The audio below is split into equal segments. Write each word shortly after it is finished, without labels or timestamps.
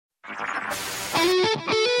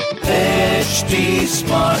HT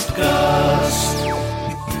Smartcast.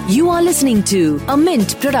 You are listening to a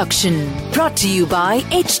Mint production brought to you by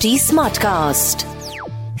HT Smartcast.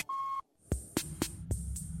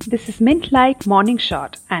 This is Mint Light Morning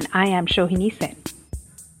Shot and I am Shohini Sen.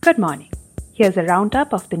 Good morning. Here's a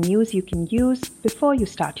roundup of the news you can use before you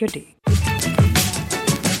start your day.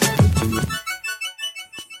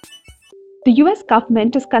 The US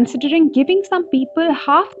government is considering giving some people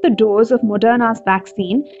half the dose of Moderna's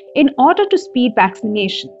vaccine in order to speed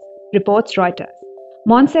vaccinations, reports Reuters.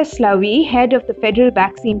 Moncef Slaoui, head of the federal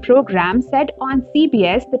vaccine program, said on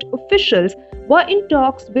CBS that officials were in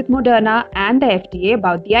talks with Moderna and the FDA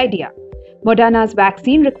about the idea. Moderna's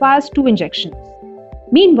vaccine requires 2 injections.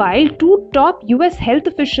 Meanwhile, 2 top US health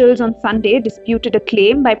officials on Sunday disputed a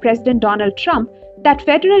claim by President Donald Trump that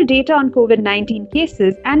federal data on COVID-19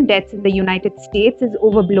 cases and deaths in the United States is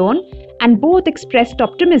overblown, and both expressed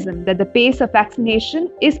optimism that the pace of vaccination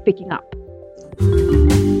is picking up.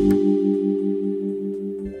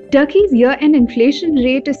 Turkey's year-end inflation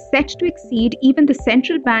rate is set to exceed even the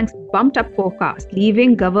central bank's bumped-up forecast,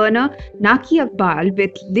 leaving Governor Naki Akbal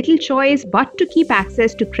with little choice but to keep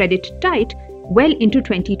access to credit tight well into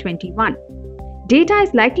 2021. Data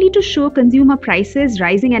is likely to show consumer prices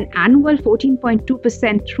rising an annual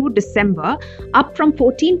 14.2% through December, up from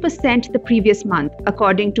 14% the previous month,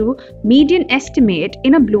 according to median estimate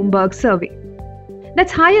in a Bloomberg survey.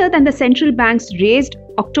 That's higher than the central bank's raised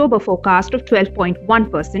October forecast of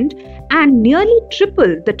 12.1% and nearly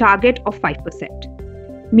triple the target of 5%.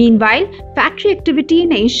 Meanwhile, factory activity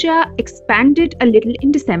in Asia expanded a little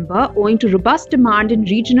in December owing to robust demand in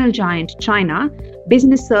regional giant China,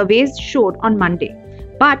 business surveys showed on Monday.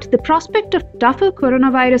 But the prospect of tougher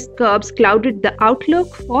coronavirus curbs clouded the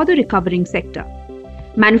outlook for the recovering sector.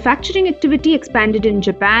 Manufacturing activity expanded in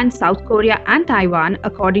Japan, South Korea and Taiwan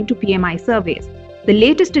according to PMI surveys, the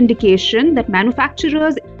latest indication that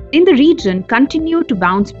manufacturers in the region continue to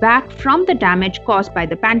bounce back from the damage caused by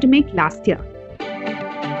the pandemic last year.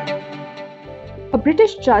 A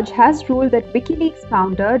British judge has ruled that WikiLeaks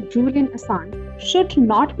founder Julian Assange should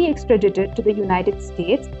not be extradited to the United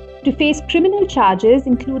States to face criminal charges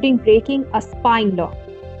including breaking a spying law,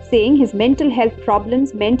 saying his mental health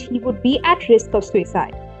problems meant he would be at risk of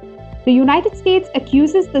suicide. The United States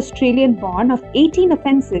accuses the Australian-born of 18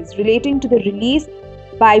 offences relating to the release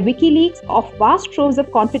by WikiLeaks of vast troves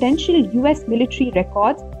of confidential US military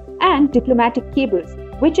records and diplomatic cables,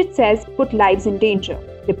 which it says put lives in danger,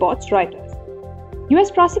 reports Reuters. US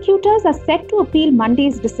prosecutors are set to appeal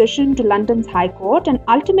Monday's decision to London's High Court, and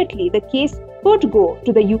ultimately the case could go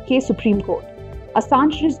to the UK Supreme Court.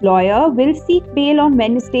 Assange's lawyer will seek bail on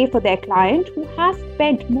Wednesday for their client, who has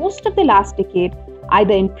spent most of the last decade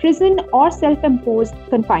either in prison or self-imposed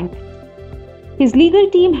confinement. His legal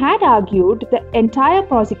team had argued the entire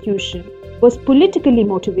prosecution was politically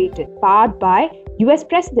motivated, powered by US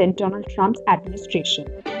President Donald Trump's administration.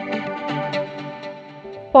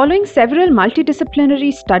 Following several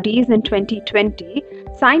multidisciplinary studies in 2020,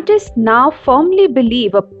 scientists now firmly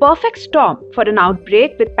believe a perfect storm for an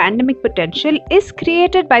outbreak with pandemic potential is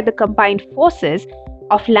created by the combined forces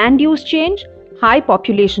of land use change, high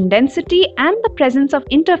population density, and the presence of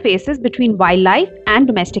interfaces between wildlife and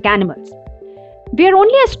domestic animals. We are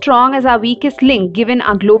only as strong as our weakest link given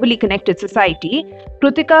our globally connected society,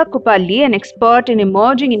 Krutika Kupalli, an expert in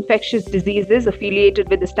emerging infectious diseases affiliated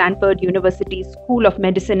with the Stanford University School of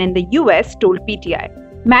Medicine in the US, told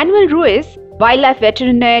PTI. Manuel Ruiz, wildlife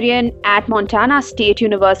veterinarian at Montana State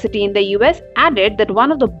University in the US, added that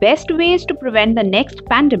one of the best ways to prevent the next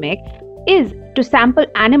pandemic is to sample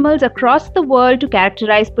animals across the world to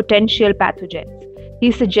characterize potential pathogens.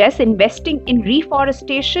 He suggests investing in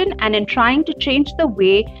reforestation and in trying to change the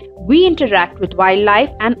way we interact with wildlife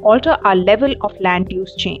and alter our level of land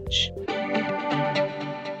use change.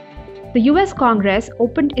 The US Congress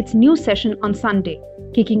opened its new session on Sunday,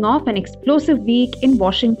 kicking off an explosive week in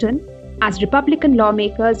Washington as Republican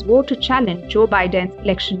lawmakers vote to challenge Joe Biden's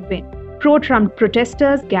election win. Pro-Trump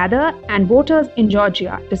protesters gather and voters in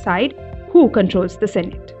Georgia decide who controls the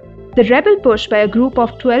Senate. The rebel push by a group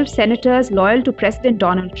of 12 senators loyal to President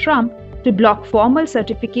Donald Trump to block formal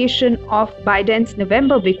certification of Biden's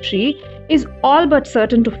November victory is all but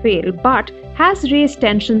certain to fail, but has raised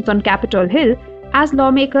tensions on Capitol Hill as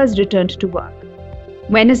lawmakers returned to work.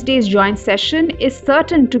 Wednesday's joint session is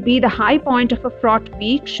certain to be the high point of a fraught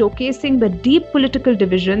week, showcasing the deep political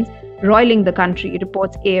divisions roiling the country,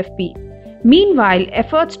 reports AFP. Meanwhile,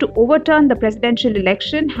 efforts to overturn the presidential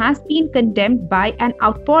election has been condemned by an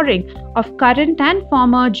outpouring of current and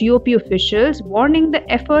former GOP officials, warning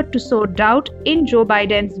the effort to sow doubt in Joe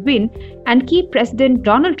Biden's win and keep President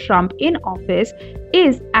Donald Trump in office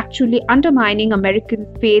is actually undermining American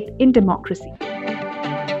faith in democracy.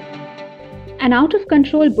 An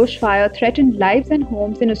out-of-control bushfire threatened lives and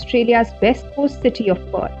homes in Australia's west coast city of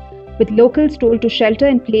Perth, with locals told to shelter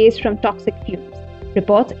in place from toxic fumes,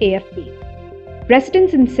 reports AFP.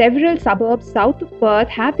 Residents in several suburbs south of Perth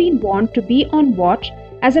have been warned to be on watch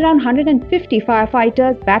as around 150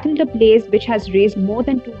 firefighters battled a blaze which has razed more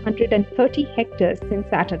than 230 hectares since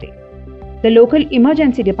Saturday. The local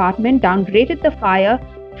emergency department downgraded the fire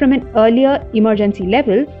from an earlier emergency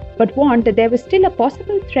level but warned that there was still a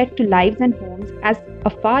possible threat to lives and homes as a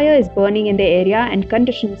fire is burning in the area and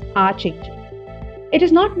conditions are changing. It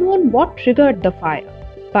is not known what triggered the fire,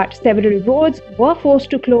 but several roads were forced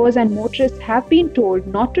to close and motorists have been told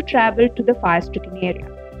not to travel to the fire-stricken area.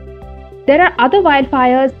 There are other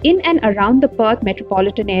wildfires in and around the Perth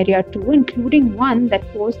metropolitan area too, including one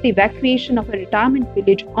that forced the evacuation of a retirement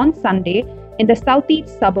village on Sunday in the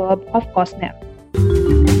southeast suburb of Cosnell.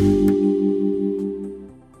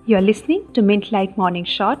 You are listening to Mint Light Morning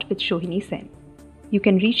Shot with Shohini Sen. You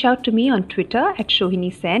can reach out to me on Twitter at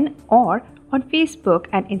Shohini Sen or on Facebook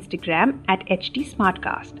and Instagram at HT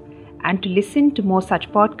Smartcast. And to listen to more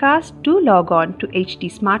such podcasts, do log on to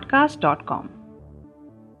htsmartcast.com.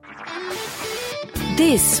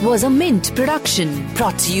 This was a Mint production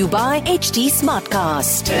brought to you by HT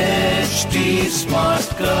Smartcast. HT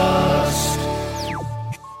Smartcast.